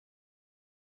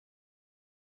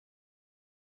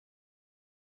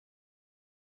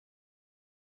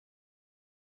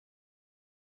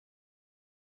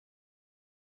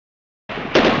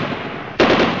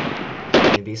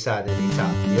A, B side, and B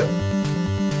top. Yep.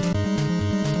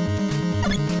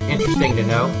 Interesting to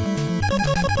know.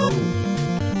 Oh,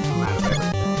 I'm out of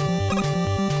everything.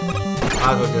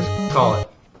 Might as well just call it.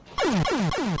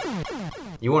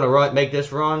 You want to make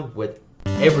this run with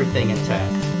everything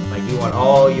intact. Like you want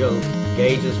all your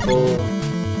gauges full.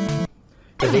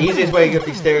 Because the easiest way to get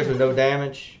these stairs with no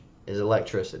damage is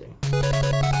electricity.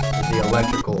 It's the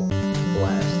electrical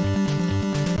blast.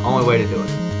 Only way to do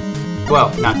it.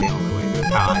 Well, not the only way to do it. It's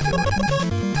how I do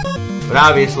it. But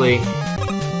obviously,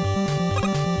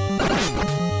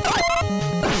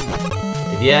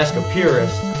 if you ask a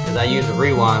purist, because I use the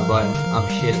rewind button, I'm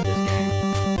shit at this game.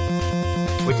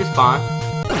 Which is fine.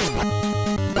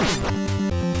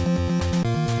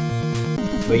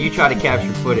 But you try to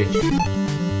capture footage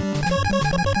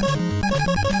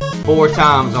 4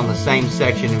 times on the same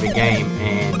section of the game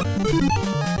and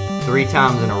 3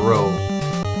 times in a row,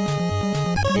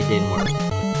 it didn't work.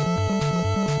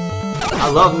 I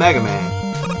love Mega Man.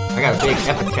 I got a big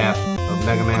epitaph of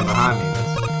Mega Man behind me.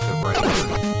 That's the right word.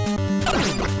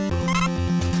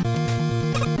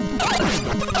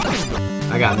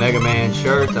 I got Mega Man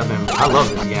shirts. I love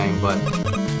this game, but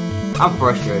I'm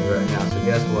frustrated right now. So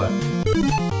guess what?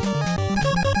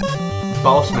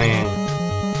 Boss Man,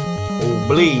 old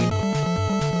Bleed,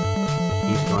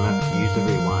 he's gonna use the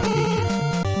rewind feature.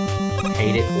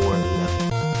 Hate it or love it.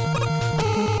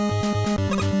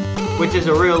 Which is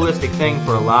a realistic thing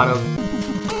for a lot of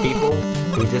people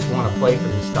who just want to play for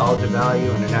the nostalgia value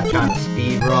and they're not trying to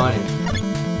speed run and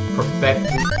perfect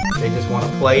it. They just want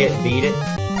to play it, beat it,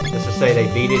 just to say they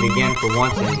beat it again for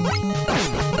once and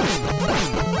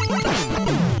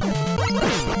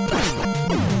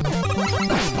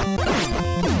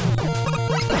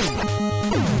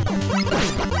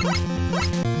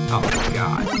oh my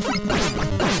god.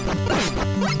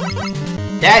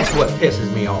 That's what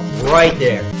pisses me off right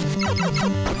there.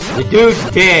 The dude's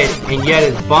dead and yet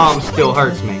his bomb still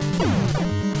hurts me.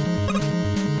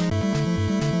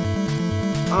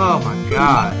 Oh my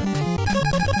god.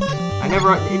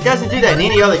 It doesn't do that in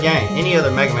any other game, any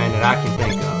other Mega Man that I can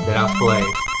think of, that I've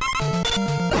played.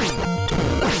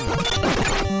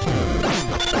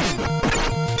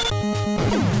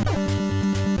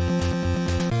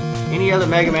 Any other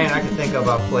Mega Man I can think of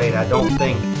I've played, I don't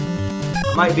think,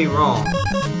 I might be wrong,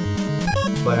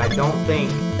 but I don't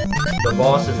think the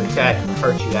boss's attack will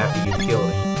hurt you after you kill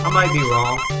him. I might be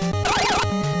wrong.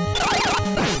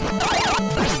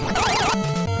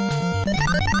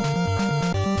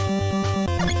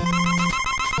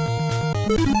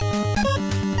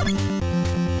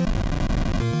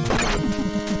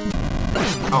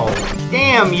 Oh,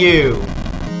 damn you!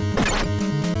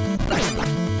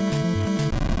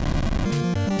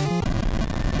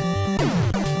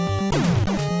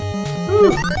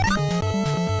 Whew.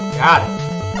 Got it.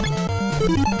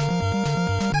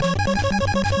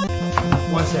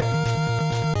 1 second.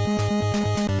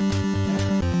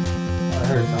 I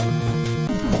heard something.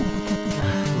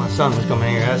 My son was coming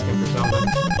here asking for something.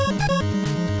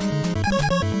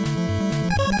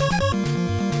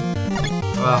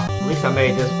 Well, at least I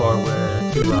made this far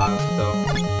with 2 lives, so.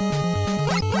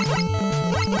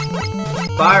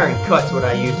 Fire and cut's what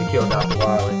I use to kill Dr.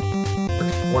 Wily.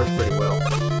 Works pretty well.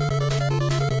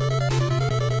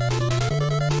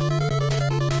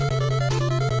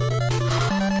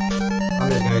 I'm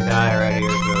just gonna die right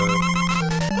here, so.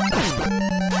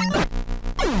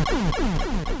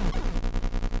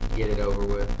 Get it over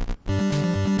with.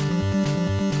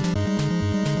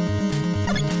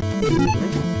 Excuse me.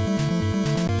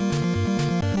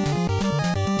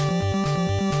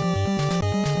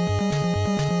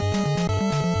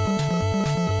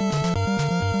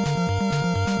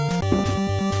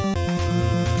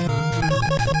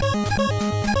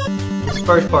 This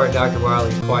first part of Dr. Wily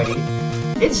is quite easy.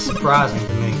 It's surprising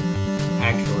to me,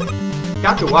 actually.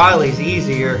 Dr. Wily's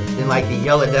easier than like the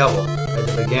Yellow Devil at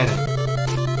the beginning.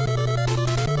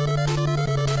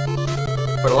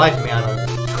 For the life of me, I don't know.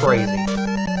 It's crazy.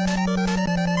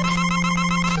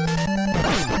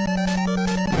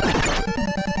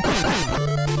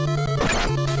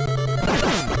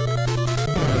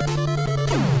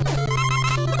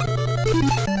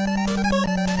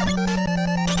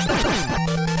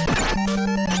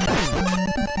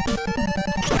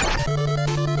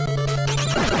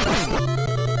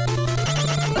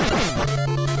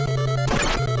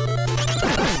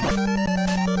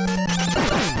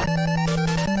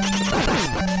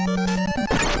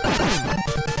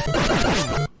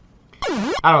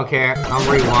 I don't care. I'm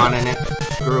rewinding it.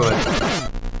 Screw it.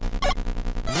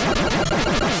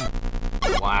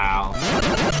 Wow.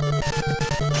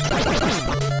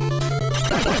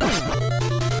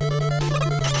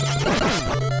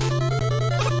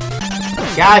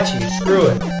 Got you. Screw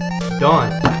it.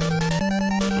 Done.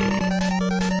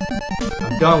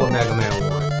 I'm done with Mega Man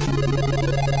 1.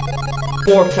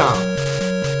 Fourth time.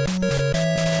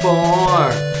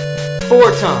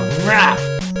 Four times. Rah!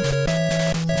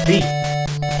 Beat.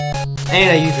 And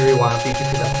I use the rewind feature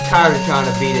because I'm tired of trying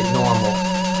to beat it normal.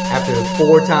 After the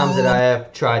 4 times that I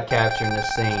have tried capturing this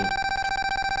scene.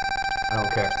 I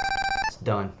don't care. It's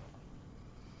done.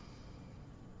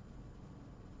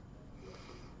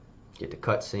 Get the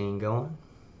cutscene going.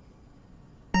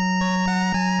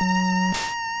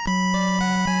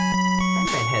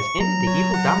 Batman has ended the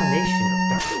evil domination of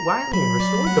Dr. Wily and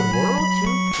restored the world to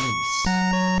peace.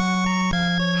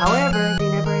 However, the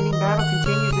never-ending battle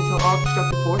continues until all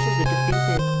destructive forces are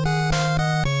defeated.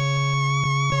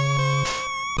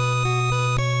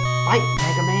 Fight,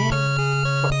 Mega Man,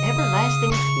 for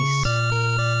everlasting peace.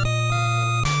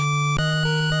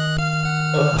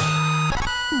 Ugh.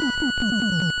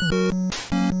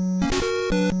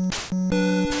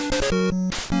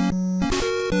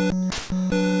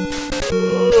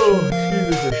 Oh, excuse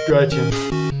me for stretching.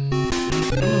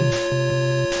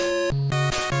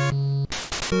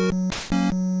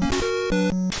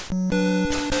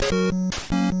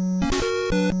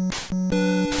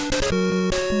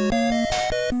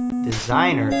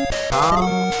 Designer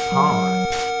Tom Pond.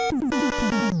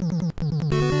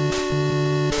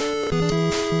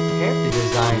 Character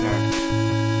designer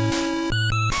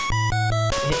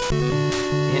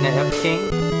in a F King.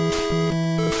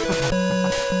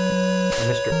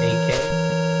 Mr. AK.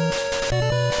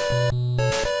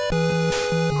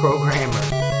 Programmer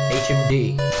HMD.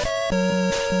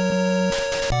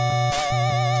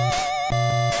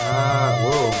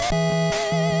 Whoa.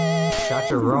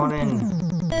 Chacha Ronin.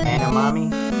 Anamami.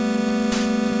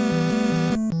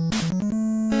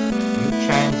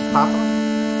 Yu-chan's Papa.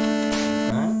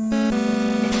 Alright.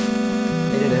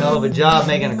 They did a hell of a job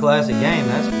making a classic game,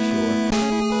 that's for sure.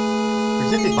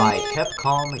 Presented by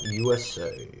Capcom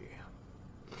USA.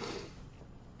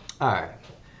 Alright.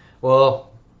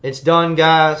 Well, it's done,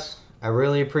 guys. I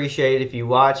really appreciate it if you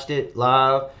watched it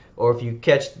live or if you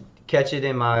catch it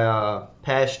in my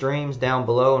past streams down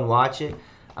below and watch it.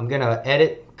 I'm going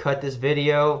to cut this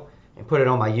video and put it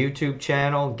on my YouTube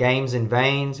channel, Games and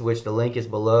Veins, which the link is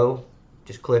below.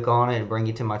 Just click on it and bring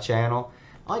you to my channel.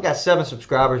 I only got 7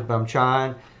 subscribers, but I'm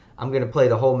trying. I'm going to play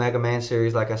the whole Mega Man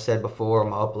series like I said before.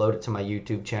 I'm going to upload it to my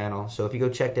YouTube channel. So if you go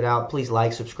check it out, please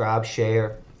like, subscribe,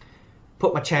 share.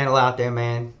 Put my channel out there,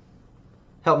 man.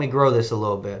 Help me grow this a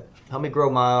little bit. Help me grow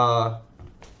my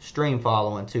stream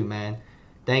following too, man.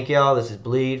 Thank y'all. This is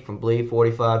Bleed from Bleed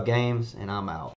 45 Games, and I'm out.